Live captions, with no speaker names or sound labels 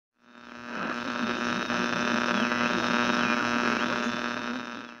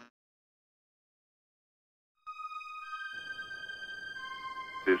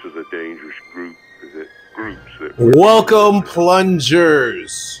dangerous groups that Welcome,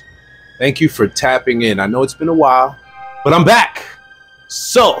 plungers. Thank you for tapping in. I know it's been a while, but I'm back.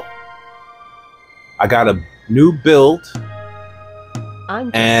 So, I got a new build,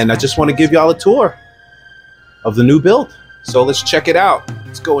 and I just want to give y'all a tour of the new build. So let's check it out.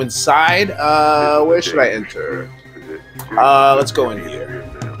 Let's go inside. Where should I enter? Let's go in here.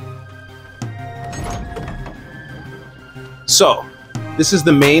 So, this is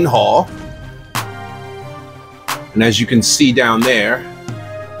the main hall. And as you can see down there,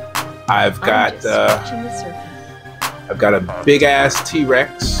 I've got a big ass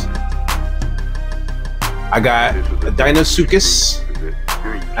T-Rex. I got a Dinosaurus,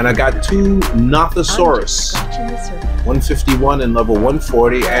 and I got two Nothosaurus, 151 and level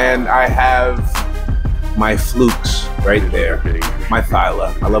 140, and I have my flukes right there, my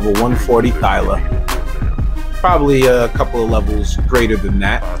Thyla, my level 140 Thyla. Probably a couple of levels greater than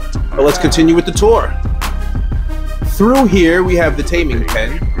that. But let's continue with the tour. Through here, we have the taming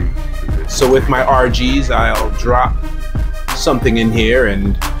pen. So with my RGs, I'll drop something in here,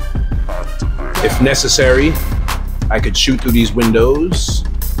 and if necessary, I could shoot through these windows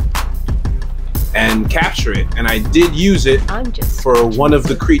and capture it. And I did use it for one of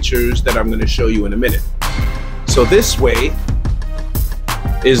the creatures that I'm going to show you in a minute. So this way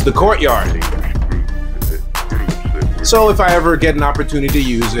is the courtyard. So if I ever get an opportunity to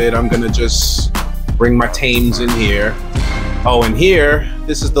use it, I'm gonna just bring my tames in here. Oh, and here,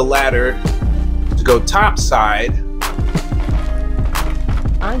 this is the ladder to go topside,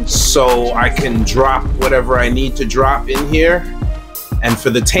 so I can drop whatever I need to drop in here. And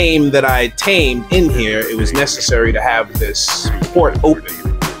for the tame that I tamed in here, it was necessary to have this port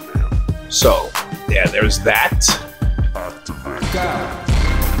open. So, yeah, there's that.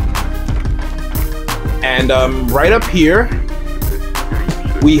 And right up here,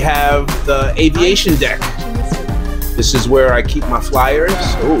 we have the aviation deck. This is where I keep my flyers.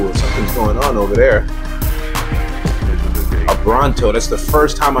 Oh, something's going on over there. A Bronto. That's the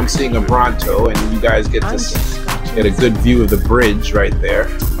first time I'm seeing a Bronto, and you guys get to get a good view of the bridge right there.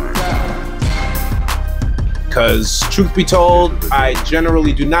 Because, truth be told, I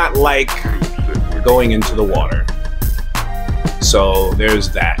generally do not like going into the water. So there's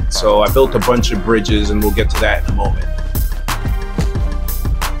that. So I built a bunch of bridges, and we'll get to that in a moment.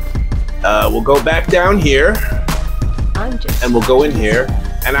 We'll go back down here, and we'll go in here.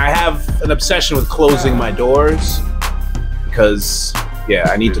 And I have an obsession with closing my doors, because, yeah,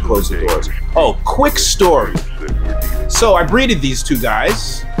 I need to close the doors. Oh, quick story. So I breeded these two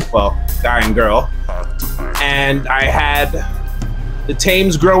guys, well, guy and girl, and I had the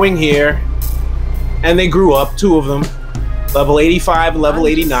tames growing here, and they grew up, two of them. Level 85 and level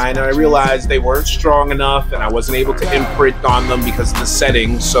 89, and I realized they weren't strong enough, and I wasn't able to imprint on them because of the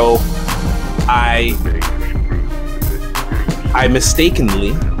settings, so I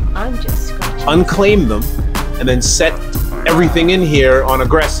mistakenly unclaimed them and then set everything in here on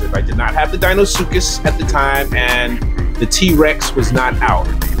aggressive. I did not have the Dinosaurus at the time, and the T-Rex was not out.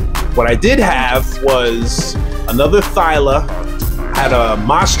 What I did have was another Thyla, I had a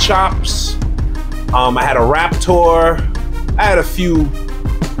Moss Chops, I had a Raptor, I had a few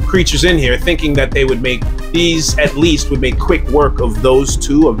creatures in here thinking that they would make, these at least would make quick work of those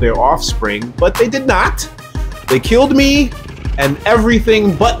two, of their offspring, but they did not. They killed me and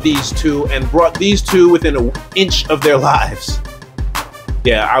everything but these two, and brought these two within an inch of their lives.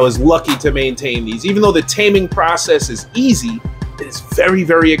 Yeah, I was lucky to maintain these. Even though the taming process is easy, it is very,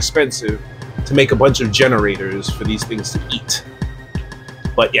 very expensive to make a bunch of generators for these things to eat.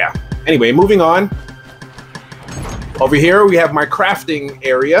 But yeah, anyway, moving on. Over here, we have my crafting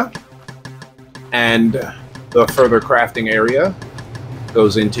area, and the further crafting area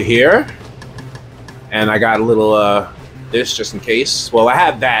goes into here. And I got a little, this just in case. Well, I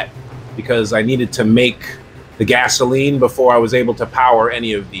had that because I needed to make the gasoline before I was able to power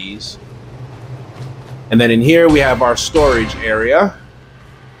any of these. And then in here, we have our storage area.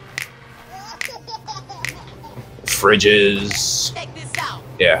 Fridges.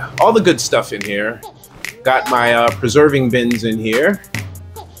 Yeah, all the good stuff in here. Got my preserving bins in here.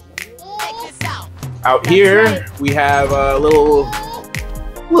 Out here, we have a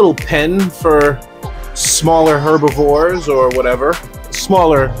little pen for smaller herbivores or whatever,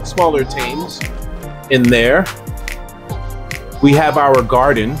 smaller tames in there. We have our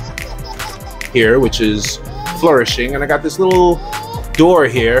garden here, which is flourishing, and I got this little door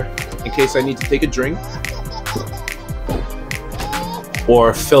here in case I need to take a drink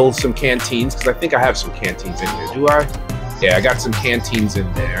or fill some canteens, because I think I have some canteens in here. Do I? Yeah, I got some canteens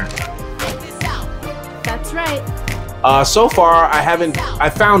in there. That's right. So far, I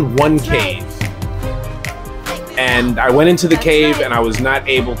found one cave. And I went into the cave and I was not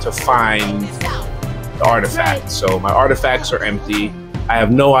able to find the artifact. So my artifacts are empty. I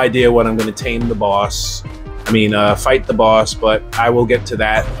have no idea when I'm going to tame the boss. I mean, fight the boss, but I will get to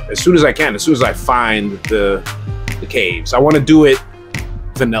that as soon as I can, as soon as I find the caves. I want to do it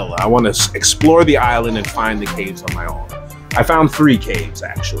vanilla. I want to explore the island and find the caves on my own. I found 3 caves,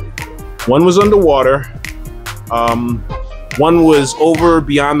 actually. One was underwater. One was over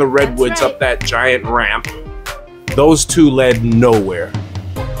beyond the redwoods up that giant ramp. Those 2 led nowhere.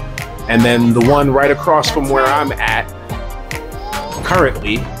 And then the one right across from where I'm at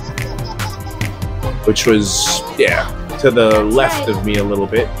currently, which was, yeah, to the left of me a little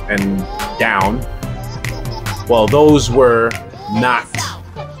bit and down. Well, those were not.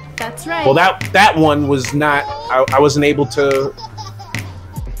 That's right. Well, that one was not, I wasn't able to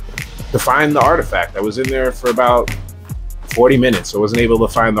find the artifact. I was in there for about 40 minutes. I wasn't able to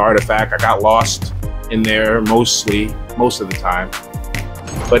find the artifact. I got lost in there most of the time.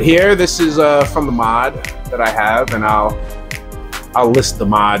 But here, this is from the mod that I have, and I'll list the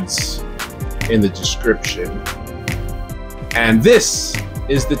mods in the description. And this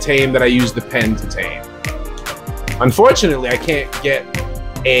is the tame that I use the pen to tame. Unfortunately, I can't get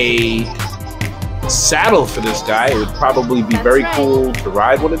a saddle for this guy. It would probably be very cool to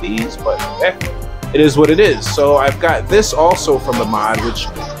ride one of these, but it is what it is. So I've got this also from the mod, which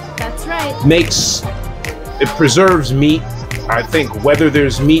makes it preserves meat. I think whether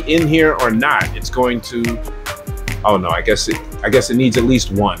there's meat in here or not, it's going to. Oh no, I guess it needs at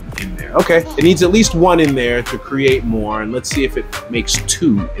least 1 in there. Okay, it needs at least 1 in there to create more, and let's see if it makes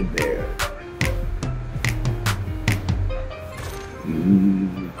 2 in there.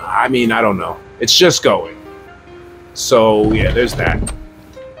 I mean, I don't know. It's just going. So yeah, there's that.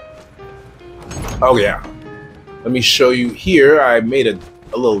 Oh yeah. Let me show you here. I made a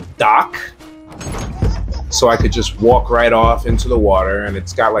little dock so I could just walk right off into the water, and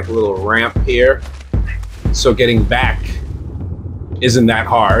it's got like a little ramp here. So getting back isn't that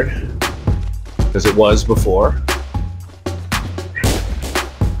hard as it was before.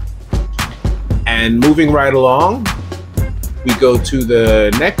 And moving right along, we go to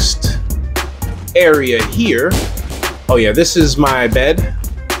the next area here. Oh yeah, this is my bed.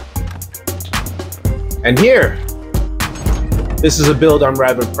 And here, this is a build I'm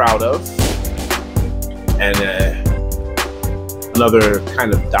rather proud of. And another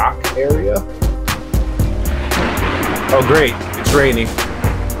kind of dock area. Oh great, it's raining.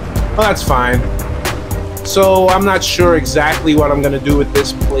 Well, that's fine. So I'm not sure exactly what I'm gonna do with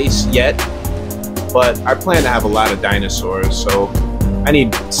this place yet, but I plan to have a lot of dinosaurs, so I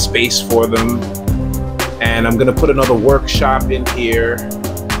need space for them. And I'm gonna put another workshop in here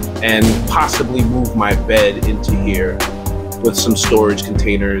and possibly move my bed into here with some storage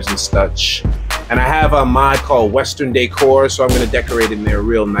containers and such. And I have a mod called Western Decor, so I'm gonna decorate in there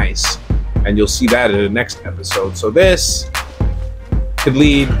real nice. And you'll see that in the next episode. So this could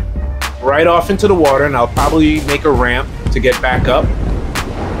lead right off into the water, and I'll probably make a ramp to get back up.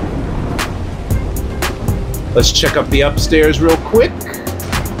 Let's check up the upstairs real quick.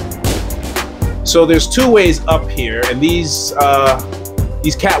 So there's 2 ways up here, and these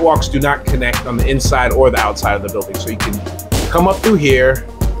catwalks do not connect on the inside or the outside of the building. So you can come up through here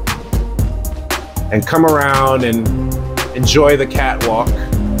and come around and enjoy the catwalk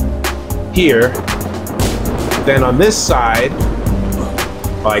here. Then on this side,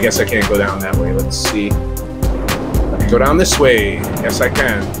 well, I guess I can't go down that way. Let's see. I can go down this way. Yes, I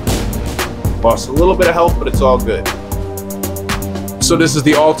can. Lost a little bit of health, but it's all good. So this is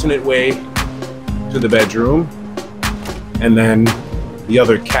the alternate way to the bedroom, and then the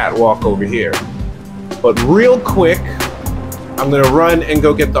other catwalk over here. But real quick, I'm gonna run and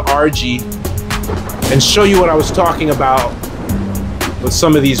go get the RG and show you what I was talking about with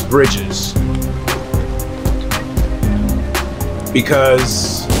some of these bridges.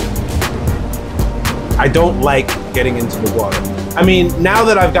 Because I don't like getting into the water. I mean, now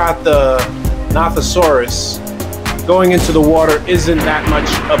that I've got the Nothosaurus, going into the water isn't that much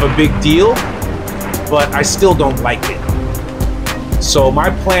of a big deal, but I still don't like it. So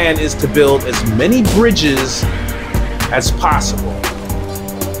my plan is to build as many bridges as possible.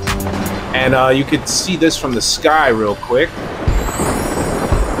 And you could see this from the sky real quick.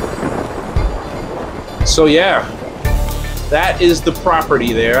 So yeah, that is the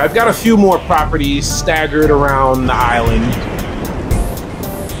property there. I've got a few more properties staggered around the island.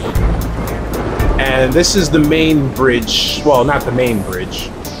 And this is the main bridge. Well, not the main bridge.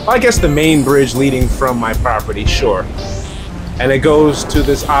 Well, I guess the main bridge leading from my property, sure. And it goes to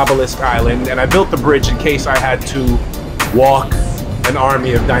this obelisk island. And I built the bridge in case I had to walk an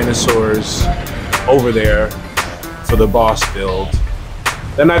army of dinosaurs over there for the boss build.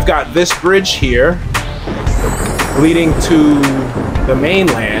 Then I've got this bridge here leading to the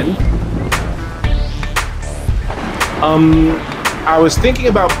mainland. I was thinking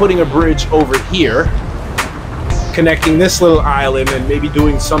about putting a bridge over here, connecting this little island and maybe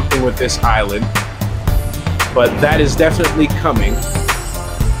doing something with this island, but that is definitely coming.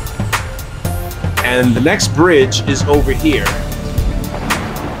 And the next bridge is over here,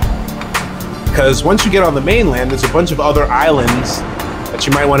 because once you get on the mainland, there's a bunch of other islands that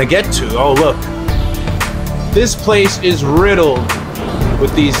you might want to get to. Oh, look. This place is riddled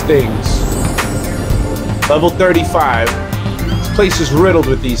with these things. Level 35. This place is riddled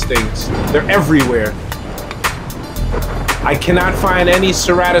with these things. They're everywhere. I cannot find any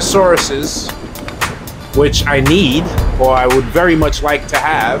Ceratosauruses, which I need, or I would very much like to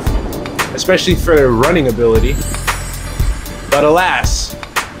have, especially for their running ability. But alas,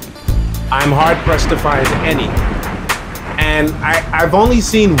 I'm hard-pressed to find any. And I've only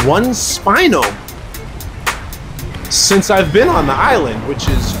seen one Spino since I've been on the island, which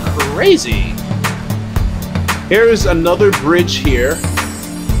is crazy. Here's another bridge here,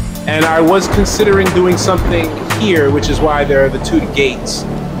 and I was considering doing something here, which is why there are the two gates,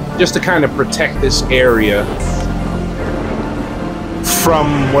 just to kind of protect this area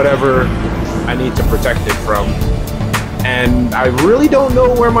from whatever I need to protect it from. And I really don't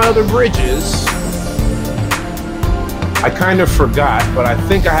know where my other bridge is. I kind of forgot, but I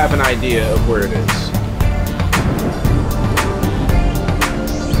think I have an idea of where it is.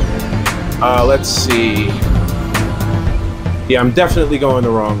 Let's see. Yeah, I'm definitely going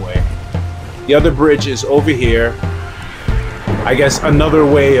the wrong way. The other bridge is over here. I guess another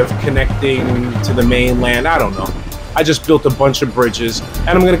way of connecting to the mainland. I don't know. I just built a bunch of bridges, and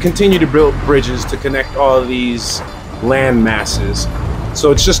I'm going to continue to build bridges to connect all of these land masses.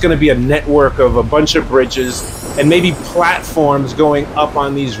 So it's just going to be a network of a bunch of bridges and maybe platforms going up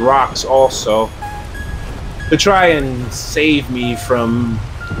on these rocks also, to try and save me from,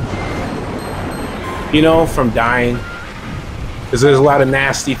 you know, from dying, because there's a lot of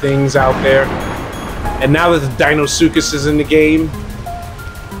nasty things out there. And now that the Dinosuchus is in the game,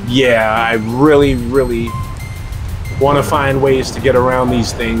 yeah, I really want to find ways to get around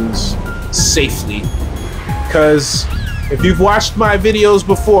these things safely. Because if you've watched my videos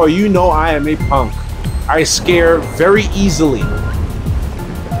before, you know I am a punk. I scare very easily.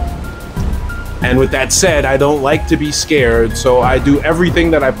 And with that said, I don't like to be scared, so I do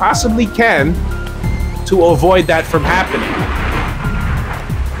everything that I possibly can to avoid that from happening.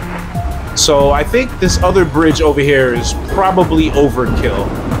 So I think this other bridge over here is probably overkill.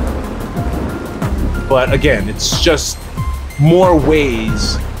 But again, it's just more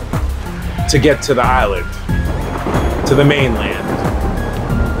ways to get to the island, to the mainland.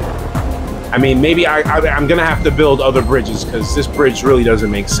 I mean, maybe I'm gonna have to build other bridges, because this bridge really doesn't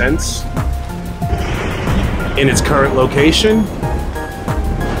make sense in its current location.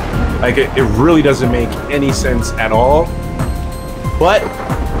 Like, it really doesn't make any sense at all. But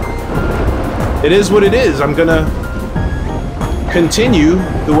it is what it is. I'm gonna continue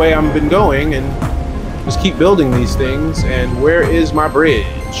the way I've been going and just keep building these things. And where is my bridge?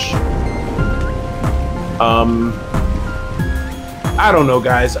 I don't know,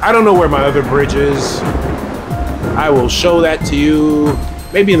 guys. I don't know where my other bridge is. I will show that to you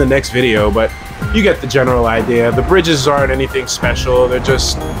maybe in the next video, but you get the general idea. The bridges aren't anything special. They're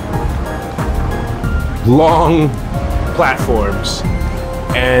just long platforms.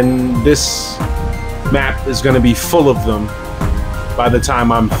 And this map is going to be full of them by the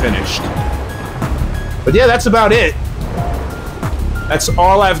time I'm finished. But yeah, that's about it. That's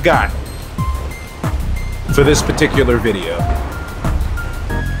all I've got for this particular video.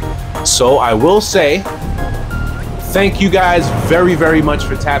 So I will say thank you guys very much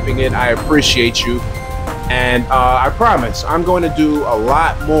for tapping in. I appreciate you. And I promise I'm going to do a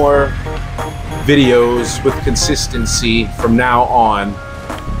lot more videos with consistency from now on,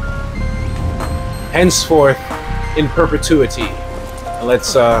 henceforth in perpetuity.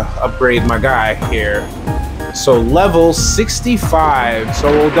 Let's upgrade my guy here. So level 65.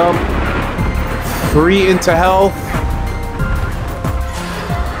 So we'll dump 3 into health,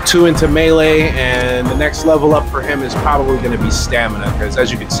 2 into melee, and the next level up for him is probably going to be stamina, because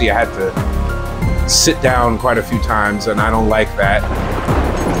as you can see, I had to sit down quite a few times, and I don't like that.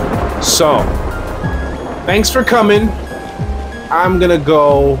 So thanks for coming. I'm gonna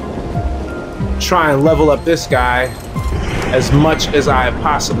go try and level up this guy as much as I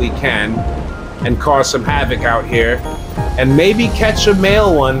possibly can. and cause some havoc out here, and maybe catch a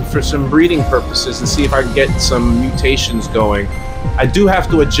male one for some breeding purposes and see if I can get some mutations going. I do have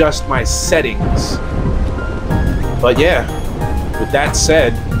to adjust my settings. But yeah, with that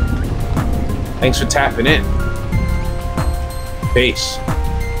said, thanks for tapping in. Peace.